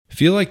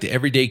Feel like the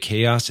everyday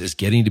chaos is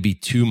getting to be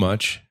too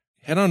much?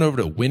 Head on over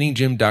to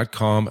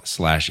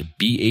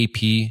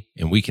winninggym.com/BAP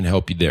and we can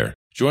help you there.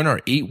 Join our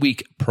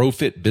 8-week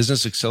ProFit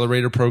Business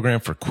Accelerator program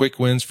for quick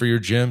wins for your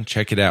gym.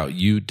 Check it out.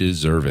 You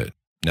deserve it.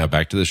 Now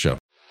back to the show.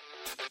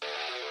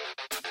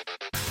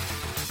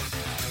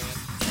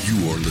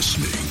 You are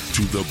listening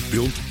to the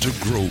Built to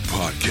Grow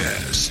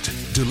podcast,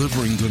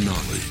 delivering the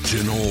knowledge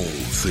in all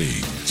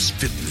things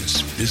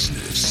fitness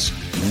business.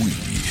 We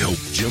help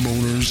gym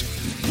owners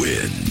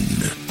win.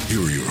 Here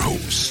are your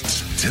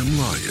hosts, Tim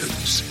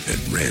Lyons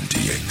and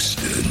Randy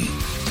Engston.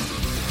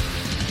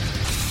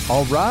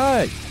 All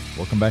right.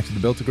 Welcome back to the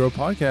Built to Grow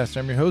podcast.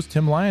 I'm your host,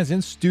 Tim Lyons,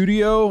 in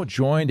studio,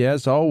 joined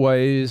as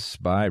always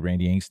by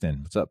Randy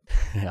Engston. What's up?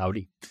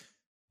 Howdy.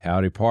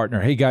 Howdy,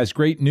 partner. Hey, guys,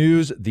 great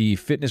news. The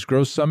Fitness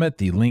Growth Summit,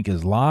 the link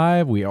is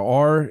live. We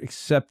are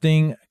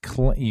accepting,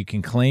 you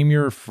can claim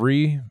your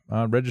free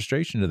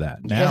registration to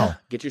that now. Yeah,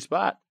 get your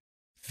spot.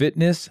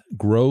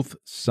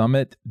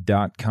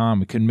 fitnessgrowthsummit.com.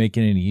 We couldn't make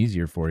it any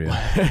easier for you.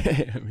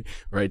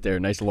 Right there.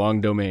 Nice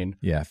long domain.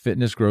 Yeah,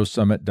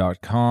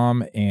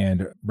 fitnessgrowthsummit.com.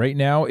 And right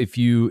now, if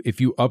you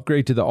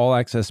upgrade to the All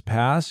Access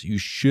Pass, you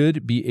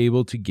should be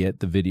able to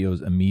get the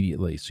videos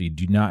immediately. So you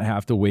do not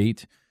have to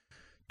wait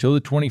till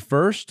the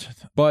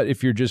 21st. But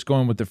if you're just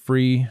going with the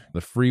free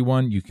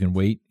one, you can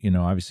wait.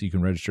 Obviously you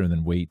can register and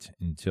then wait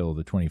until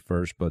the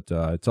 21st. But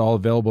it's all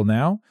available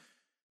now.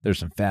 There's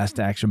some fast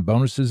action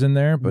bonuses in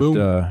there,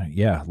 but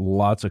yeah,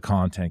 lots of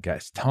content,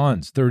 guys.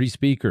 Tons. 30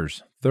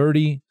 speakers.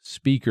 30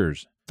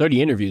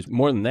 interviews.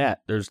 More than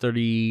that. There's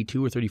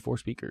 32 or 34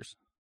 speakers.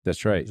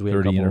 That's right.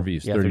 30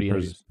 interviews, yeah, 30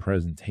 interviews.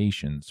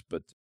 Presentations.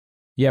 But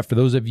yeah, for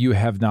those of you who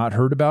have not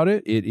heard about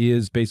it, it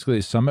is basically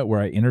a summit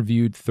where I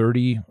interviewed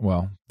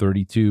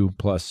 32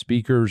 plus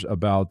speakers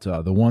about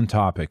the one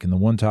topic. And the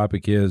one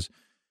topic is,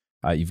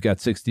 you've got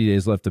 60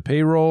 days left to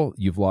payroll.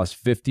 You've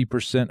lost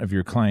 50% of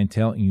your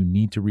clientele and you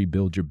need to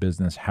rebuild your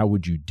business. How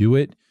would you do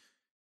it?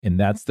 And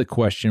that's the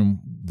question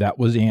that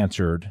was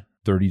answered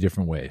 30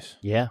 different ways.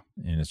 Yeah.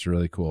 And it's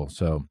really cool.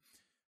 So,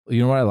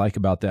 you know what I like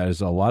about that is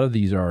a lot of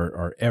these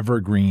are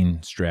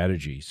evergreen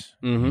strategies.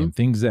 And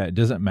things that it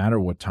doesn't matter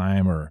what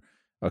time or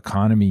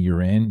economy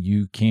you're in,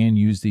 you can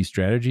use these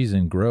strategies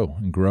and grow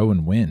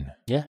and win.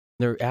 Yeah.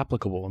 They're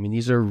applicable. I mean,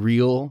 these are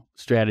real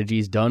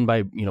strategies done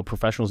by,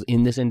 professionals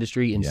in this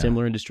industry, in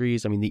similar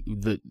industries. I mean,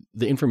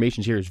 the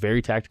information here is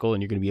very tactical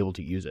and you're going to be able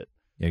to use it.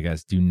 Yeah,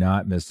 guys, do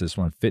not miss this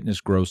one.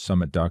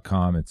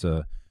 Fitnessgrowthsummit.com. It's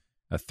a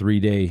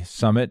 3-day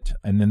summit,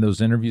 and then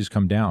those interviews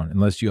come down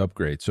unless you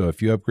upgrade. So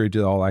if you upgrade to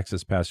the All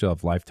Access Pass, you'll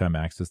have lifetime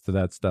access to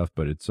that stuff,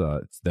 but it's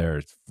there.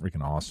 It's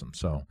freaking awesome.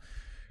 So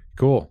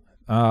cool.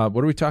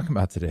 What are we talking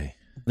about today?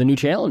 The new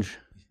challenge.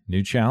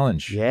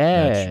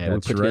 Yeah. We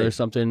put together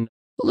something,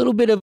 a little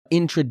bit of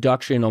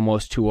introduction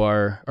almost to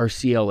our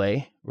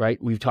CLA, right?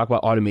 We've talked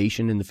about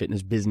automation in the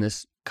fitness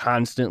business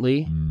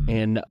constantly,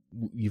 and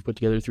you've put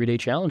together a 3-day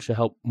challenge to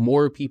help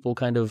more people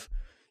kind of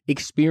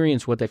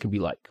experience what that could be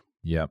like.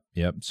 Yep.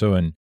 So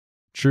in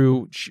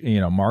true,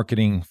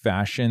 marketing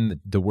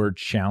fashion, the word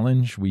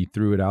challenge, we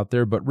threw it out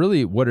there, but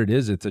really what it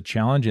is, it's a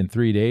challenge in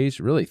 3 days,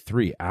 really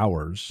 3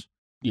 hours.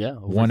 Yeah.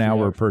 1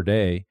 hour per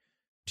day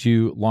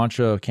to launch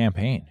a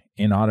campaign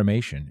in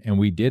automation. And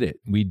we did it.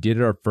 We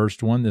did our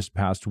first one this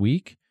past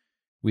week.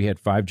 We had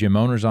 5 gym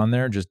owners on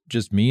there,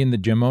 just me and the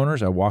gym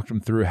owners. I walked them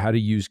through how to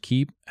use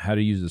Keap, how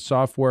to use the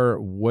software,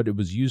 what it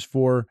was used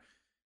for,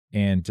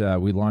 and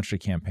we launched a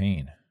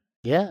campaign.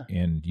 Yeah.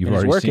 And it's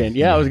already working.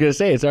 Yeah, I was going to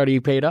say, it's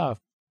already paid off.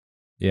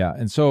 Yeah.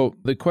 And so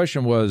the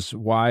question was,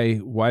 why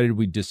did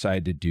we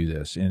decide to do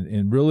this?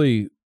 And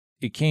really,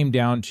 it came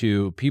down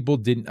to people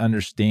didn't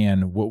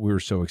understand what we were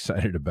so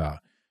excited about.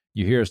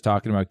 You hear us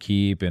talking about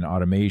Keap and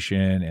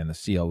automation and the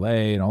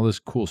CLA and all this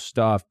cool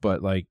stuff,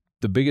 but like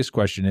the biggest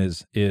question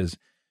is, hey,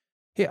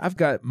 I've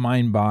got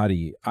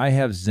MindBody, I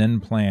have Zen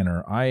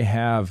Planner, I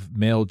have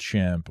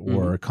MailChimp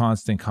or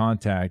Constant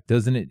Contact.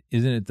 Isn't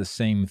it the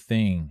same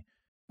thing?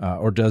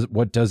 Or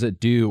what does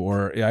it do?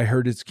 Or I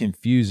heard it's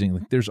confusing.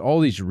 Like, there's all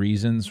these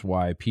reasons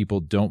why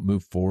people don't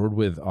move forward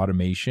with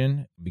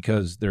automation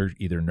because they're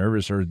either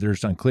nervous or they're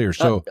just unclear.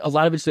 So a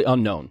lot of it's the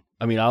unknown.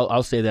 I mean,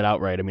 I'll say that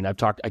outright. I mean, I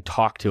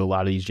talked to a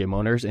lot of these gym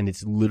owners, and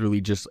it's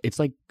literally just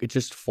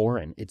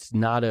foreign. It's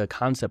not a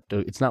concept.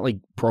 It's not like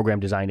program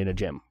design in a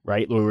gym,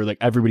 right? Where like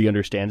everybody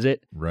understands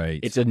it. Right.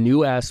 It's a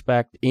new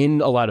aspect in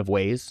a lot of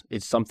ways.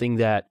 It's something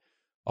that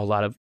a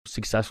lot of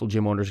successful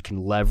gym owners can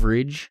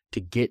leverage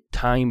to get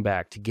time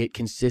back, to get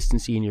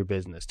consistency in your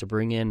business, to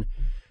bring in,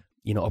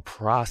 a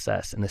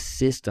process and a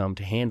system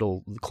to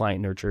handle the client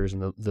nurtures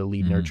and the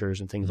lead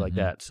nurtures and things like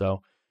that.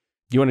 So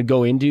do you want to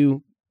go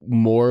into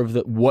more of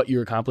what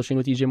you're accomplishing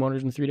with these gym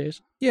owners in 3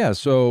 days? Yeah.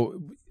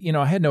 So,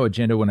 I had no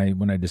agenda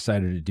when I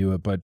decided to do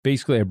it, but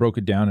basically I broke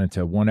it down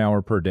into 1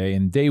 hour per day.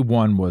 And day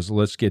one was,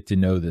 let's get to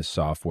know this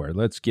software.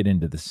 Let's get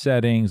into the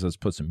settings. Let's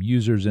put some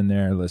users in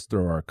there. Let's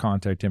throw our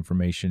contact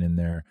information in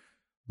there.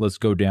 Let's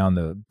go down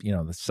the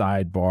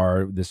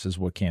sidebar. This is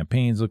what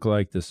campaigns look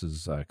like. This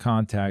is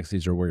contacts.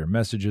 These are where your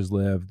messages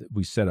live.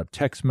 We set up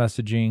text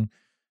messaging.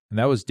 And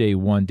that was day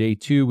one. Day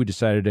two, we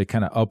decided to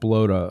kind of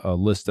upload a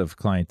list of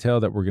clientele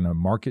that we're going to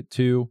market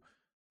to.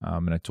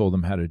 And I told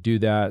them how to do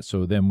that.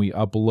 So then we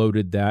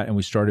uploaded that and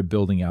we started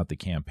building out the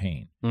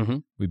campaign. Mm-hmm.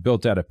 We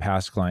built out a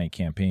past client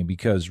campaign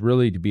because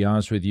really, to be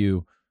honest with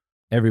you,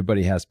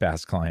 everybody has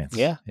past clients.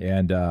 Yeah.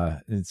 And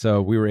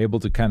so we were able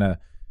to kind of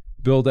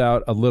build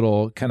out a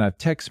little kind of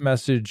text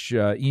message,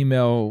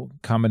 email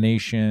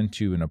combination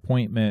to an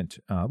appointment,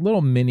 a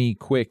little mini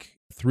quick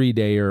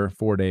 3-dayer,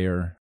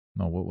 4-dayer.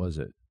 No, what was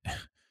it?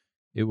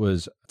 It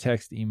was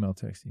text, email.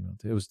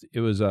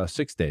 It was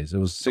 6 days. It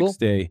was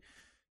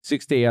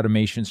six-day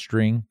automation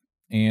string.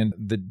 And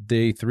the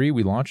day 3,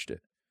 we launched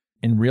it.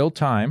 In real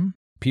time,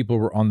 people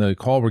were on the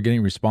call, were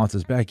getting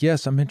responses back.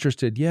 Yes, I'm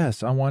interested.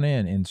 Yes, I want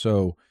in. And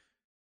so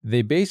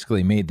they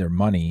basically made their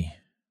money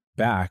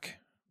back.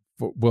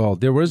 Well,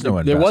 there was no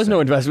investment. There was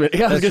no investment.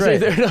 Yeah, I was That's going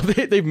to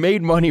say, they've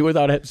made money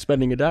without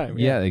spending a dime.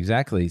 Yeah,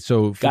 exactly.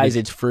 So guys,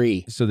 it's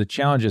free. So the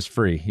challenge is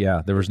free.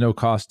 Yeah, there was no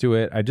cost to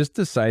it. I just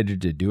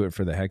decided to do it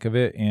for the heck of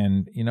it.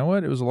 And you know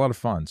what? It was a lot of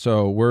fun.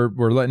 So we're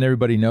letting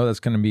everybody know that's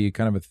going to be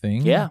kind of a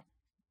thing. Yeah.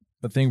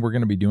 The thing we're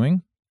going to be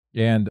doing.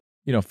 And,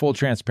 full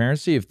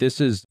transparency, if this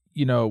is,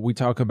 we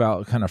talk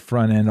about kind of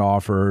front end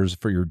offers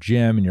for your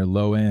gym and your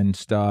low end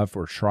stuff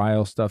or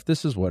trial stuff.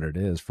 This is what it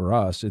is for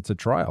us. It's a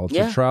trial. It's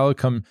a trial.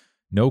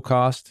 No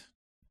cost,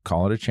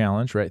 call it a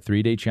challenge, right?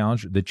 3-day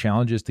challenge. The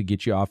challenge is to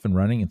get you off and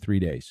running in 3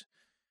 days.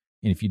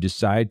 And if you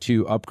decide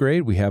to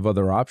upgrade, we have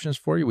other options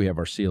for you. We have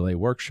our CLA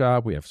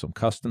workshop. We have some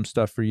custom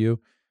stuff for you,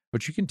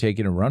 but you can take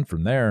it and run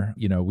from there.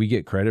 We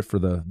get credit for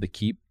the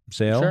Keap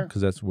sale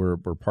because that's where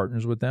we're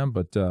partners with them.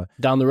 But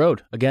down the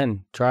road,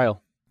 again,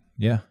 trial.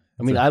 Yeah.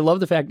 I mean, I love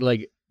the fact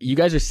you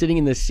guys are sitting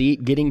in the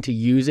seat, getting to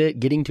use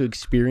it, getting to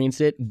experience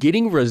it,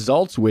 getting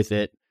results with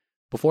it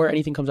before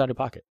anything comes out of your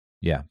pocket.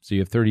 Yeah. So you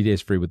have 30 days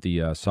free with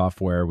the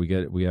software.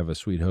 We have a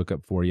sweet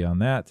hookup for you on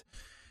that.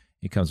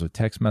 It comes with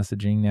text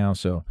messaging now.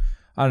 So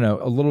I don't know,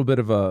 a little bit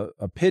of a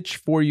pitch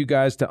for you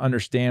guys to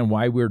understand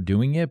why we're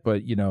doing it.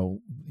 But,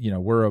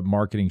 we're a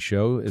marketing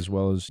show as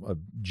well as a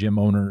gym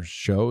owner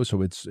show. So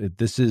we're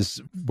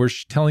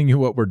telling you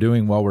what we're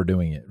doing while we're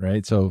doing it,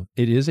 right? So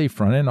it is a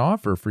front end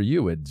offer for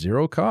you at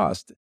zero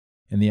cost.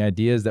 And the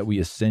idea is that we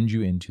ascend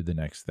you into the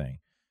next thing.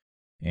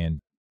 And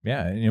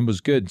yeah, and it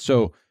was good.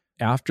 So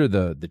after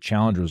the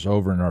challenge was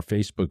over in our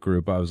Facebook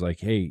group, I was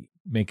like, hey,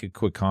 make a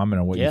quick comment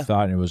on what you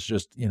thought. And it was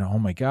just, oh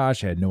my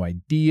gosh, I had no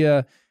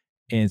idea.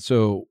 And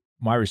so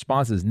my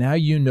response is, now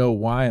you know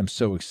why I'm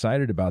so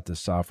excited about this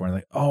software.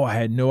 And I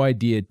had no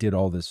idea it did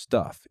all this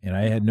stuff. And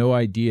I had no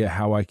idea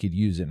how I could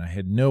use it. And I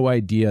had no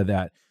idea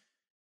that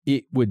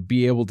it would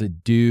be able to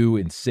do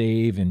and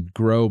save and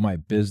grow my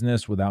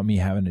business without me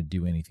having to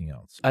do anything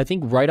else. I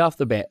think right off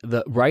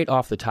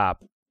the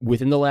top,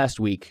 within the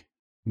last week,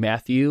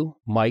 Matthew,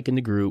 Mike in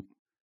the group,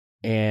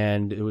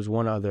 and it was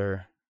one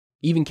other,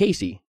 even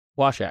Casey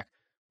Washak,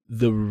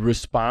 the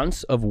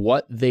response of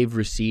what they've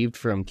received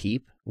from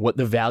Keap, what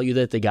the value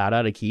that they got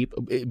out of Keap,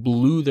 it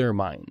blew their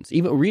minds.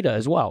 Even Rita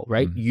as well,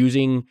 right? Mm-hmm.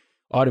 Using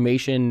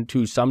automation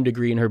to some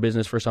degree in her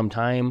business for some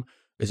time,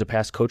 as a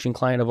past coaching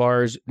client of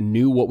ours,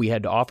 knew what we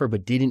had to offer,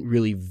 but didn't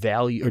really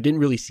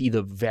see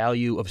the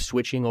value of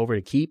switching over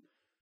to Keap.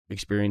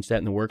 Experienced that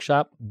in the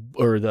workshop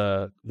or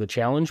the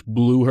challenge,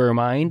 blew her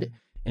mind.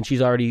 And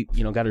she's already,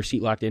 got her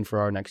seat locked in for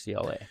our next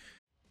CLA.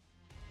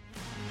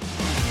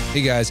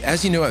 Hey guys,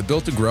 as you know, at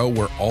Built to Grow,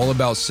 we're all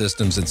about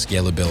systems and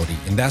scalability.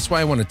 And that's why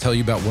I want to tell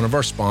you about one of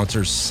our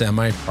sponsors,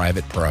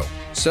 Semi-Private Pro.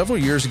 Several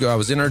years ago, I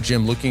was in our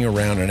gym looking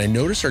around and I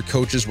noticed our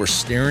coaches were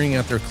staring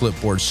at their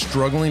clipboards,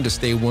 struggling to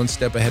stay one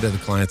step ahead of the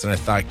clients. And I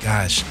thought,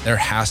 gosh, there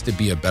has to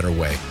be a better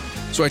way.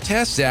 So I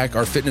tasked Zach,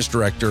 our fitness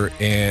director,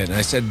 and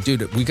I said,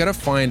 dude, we got to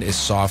find a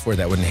software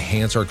that would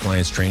enhance our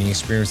clients' training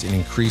experience and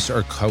increase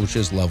our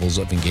coaches' levels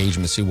of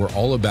engagement. See, we're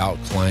all about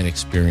client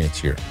experience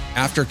here.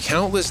 After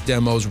countless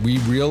demos, we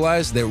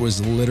realized there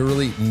was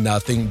literally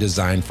nothing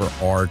designed for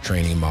our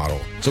training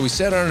model. So we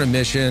set out on a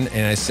mission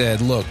and I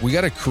said, look, we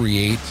got to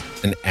create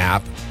an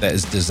app that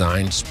is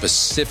designed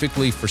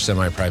specifically for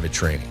semi-private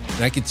training.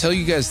 And I can tell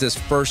you guys this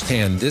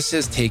firsthand, this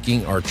is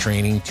taking our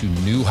training to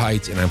new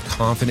heights, and I'm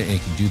confident it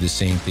can do the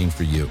same thing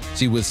for you.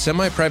 See, with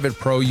Semi-Private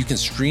Pro, you can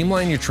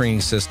streamline your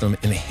training system,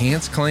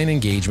 enhance client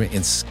engagement,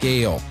 and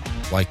scale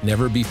like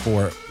never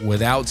before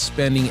without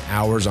spending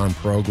hours on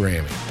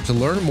programming. To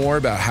learn more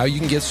about how you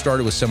can get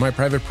started with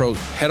Semi-Private Pro,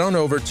 head on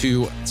over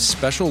to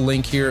special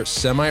link here,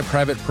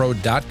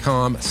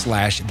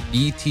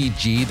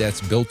 semiprivatepro.com/BTG.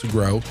 That's Built to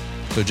Grow.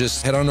 So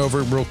just head on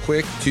over real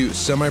quick to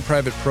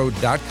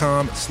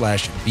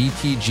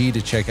semiprivatepro.com/BTG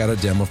to check out a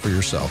demo for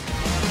yourself.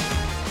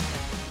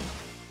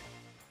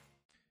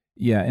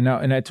 Yeah,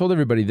 and I told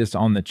everybody this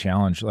on the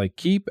challenge, like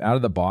Keap out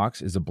of the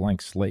box is a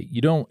blank slate.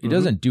 It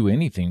doesn't do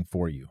anything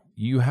for you.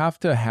 You have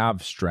to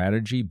have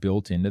strategy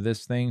built into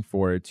this thing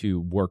for it to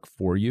work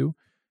for you.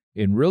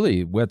 And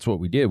really, that's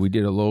what we did. We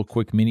did a little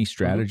quick mini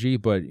strategy,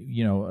 but,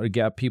 it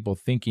got people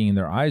thinking,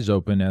 their eyes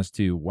open as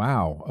to,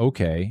 wow,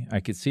 okay, I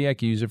could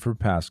use it for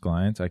past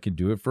clients. I could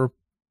do it for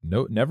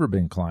never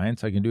been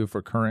clients. I can do it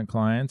for current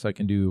clients. I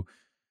can do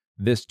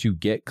this to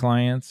get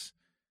clients,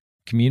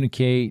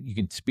 communicate. You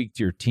can speak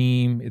to your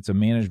team. It's a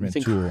management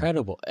tool. It's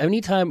incredible.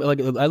 Anytime, like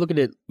I look at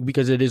it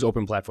because it is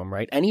open platform,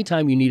 right?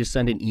 Anytime you need to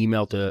send an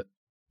email to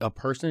a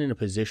person in a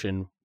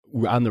position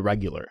on the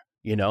regular,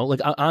 like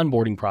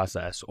onboarding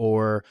process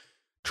or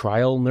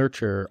trial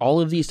nurture,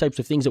 all of these types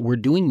of things that we're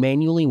doing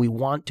manually, we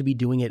want to be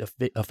doing it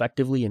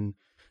effectively and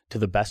to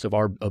the best of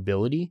our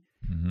ability.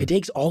 It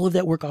takes all of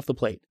that work off the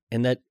plate,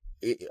 and that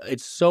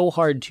it's so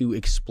hard to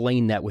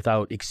explain that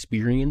without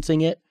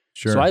experiencing it.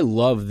 Sure. So I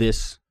love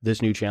this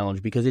new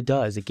challenge because it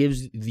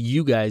gives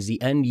you guys,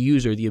 the end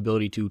user, the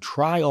ability to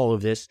try all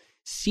of this,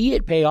 see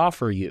it pay off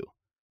for you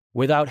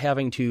without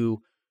having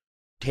to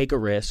take a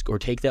risk or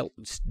take that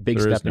big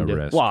step into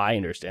risk. Well, I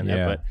understand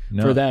that, but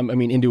for them, I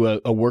mean, into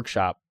a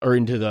workshop or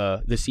into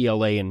the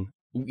CLA, and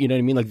you know what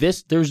I mean? Like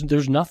this,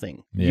 there's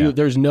nothing. Yeah.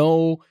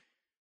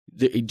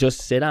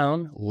 Just sit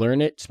down,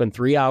 learn it, spend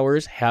 3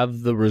 hours,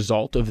 have the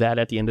result of that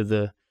at the end of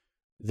the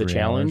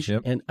challenge.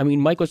 Yep. And I mean,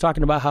 Mike was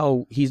talking about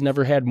how he's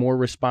never had more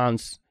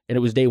response, and it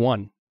was day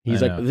one.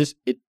 He's like,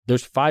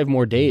 there's 5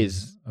 more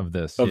days of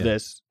this.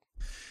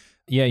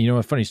 Yeah,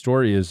 a funny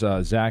story is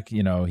Zach.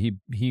 We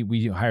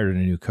hired a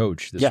new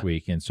coach this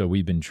week, and so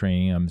we've been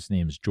training him. His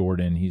name's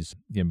Jordan. He's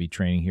gonna be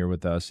training here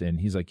with us,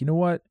 and he's like, you know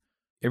what?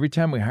 Every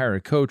time we hire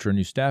a coach or a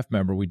new staff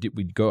member,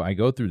 I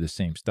go through the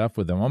same stuff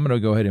with them. I'm going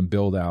to go ahead and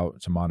build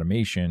out some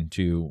automation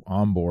to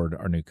onboard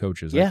our new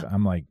coaches. Yeah.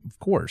 I'm like, of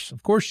course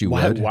you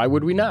would. Why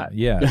would we not?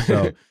 Yeah.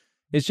 So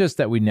it's just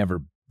that we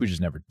just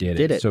never did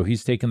it. So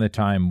he's taking the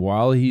time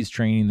while he's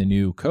training the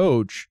new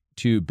coach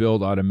to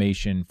build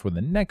automation for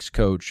the next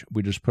coach.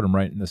 We just put them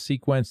right in the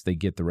sequence. They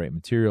get the right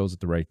materials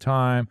at the right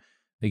time.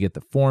 They get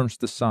the forms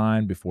to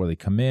sign before they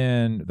come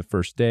in. The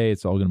first day,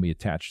 it's all going to be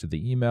attached to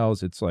the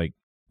emails. It's like,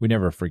 we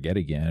never forget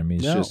again. I mean,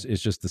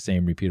 it's just the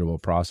same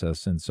repeatable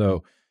process. And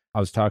so I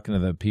was talking to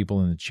the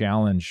people in the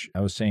challenge.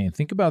 I was saying,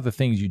 think about the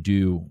things you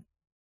do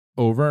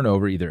over and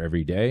over, either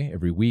every day,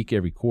 every week,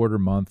 every quarter,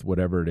 month,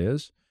 whatever it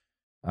is.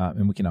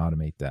 And we can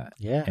automate that.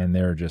 Yeah. And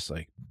they're just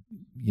like,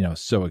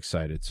 so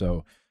excited.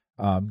 So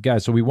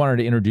guys, so we wanted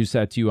to introduce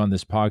that to you on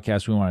this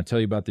podcast. We want to tell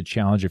you about the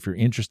challenge. If you're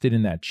interested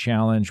in that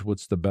challenge,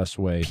 what's the best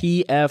way?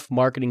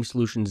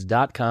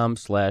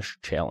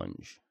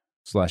 pfmarketingsolutions.com/challenge.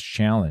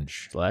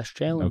 /challenge.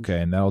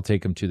 Okay, and that'll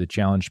take them to the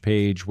challenge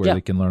page where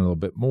they can learn a little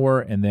bit more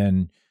and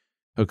then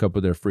hook up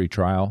with their free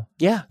trial.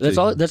 Yeah, that's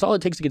all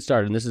it takes to get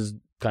started. And this is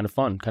kind of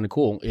fun, kind of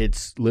cool.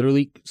 It's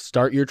literally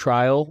start your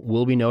trial.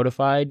 We'll be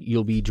notified.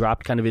 You'll be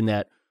dropped kind of in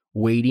that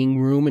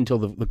waiting room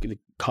until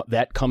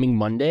that coming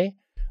Monday.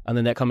 And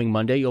then that coming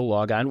Monday, you'll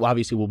log on. Well,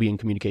 obviously, we'll be in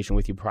communication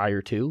with you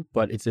prior to,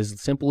 but it's as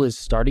simple as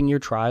starting your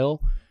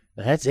trial.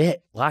 That's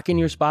it. Lock in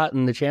your spot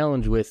in the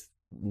challenge with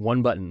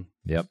one button.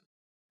 Yep.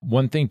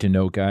 One thing to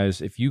note,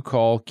 guys, if you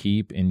call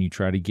Keap and you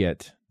try to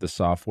get the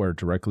software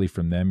directly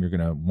from them, you're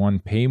going to,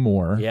 pay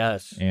more.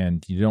 Yes.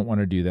 And you don't want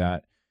to do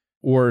that.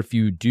 Or if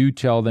you do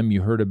tell them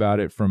you heard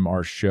about it from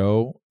our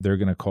show, they're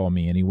going to call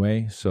me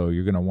anyway. So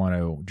you're going to want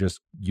to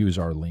just use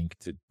our link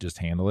to just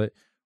handle it.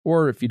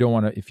 Or if you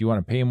want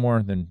to pay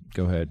more, then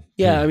go ahead.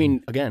 Yeah, I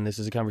mean, again, this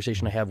is a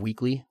conversation I have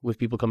weekly with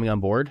people coming on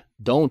board.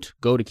 Don't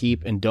go to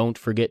Keap and don't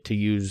forget to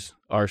use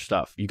our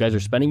stuff. You guys are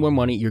spending more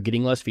money, you're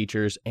getting less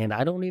features, and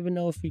I don't even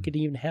know if you could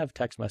even have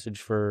text message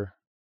for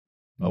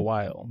a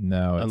while.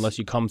 No, unless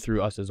you come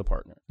through us as a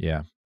partner.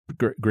 Yeah,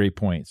 great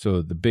point.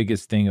 So the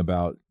biggest thing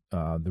about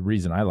the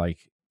reason I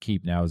like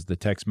Keap now is the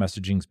text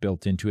messaging's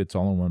built into it. It's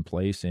all in one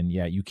place, and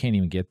you can't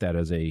even get that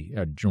as a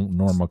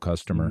normal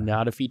customer.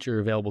 Not a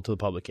feature available to the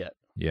public yet.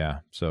 Yeah.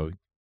 So,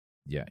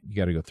 you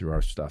got to go through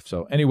our stuff.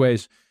 So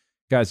anyways,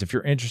 guys, if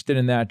you're interested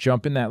in that,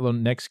 jump in that little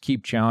next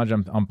Keap challenge.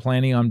 I'm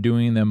planning on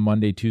doing them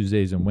Monday,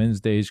 Tuesdays, and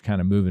Wednesdays,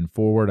 kind of moving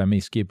forward. I may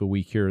skip a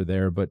week here or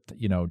there, but,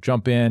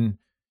 jump in.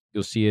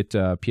 You'll see it,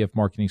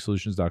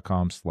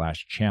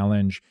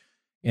 pfmarketingsolutions.com/challenge.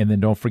 And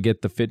then don't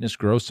forget the Fitness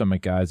Grow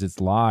Summit, guys.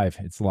 It's live.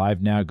 It's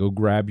live now. Go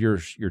grab your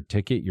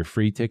ticket, your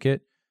free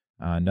ticket.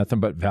 Nothing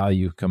but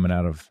value coming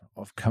out of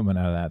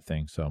that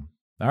thing. So,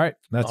 all right.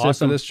 That's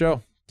awesome. It for this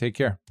show. Take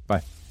care.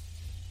 Bye.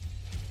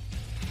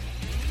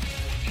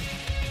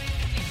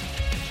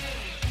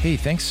 Hey,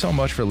 thanks so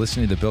much for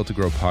listening to the Built to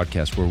Grow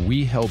podcast, where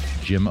we help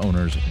gym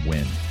owners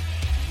win.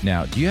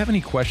 Now, do you have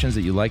any questions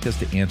that you'd like us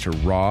to answer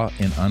raw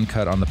and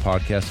uncut on the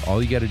podcast?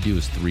 All you got to do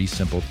is 3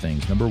 simple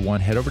things. Number 1,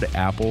 head over to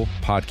Apple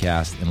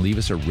Podcasts and leave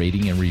us a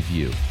rating and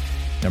review.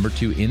 Number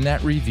 2, in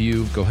that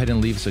review, go ahead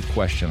and leave us a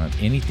question on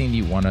anything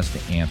you want us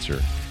to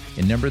answer.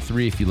 And number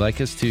 3, if you'd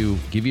like us to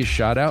give you a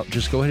shout out,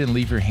 just go ahead and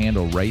leave your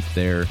handle right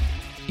there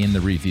in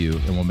the review,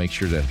 and we'll make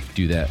sure to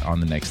do that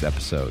on the next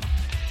episode.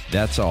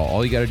 That's all.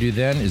 All you got to do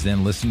then is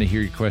listen to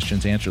hear your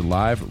questions answered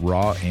live,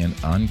 raw, and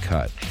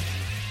uncut.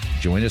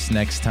 Join us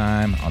next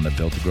time on the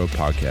Built to Grow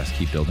podcast.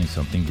 Keep building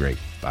something great.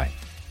 Bye.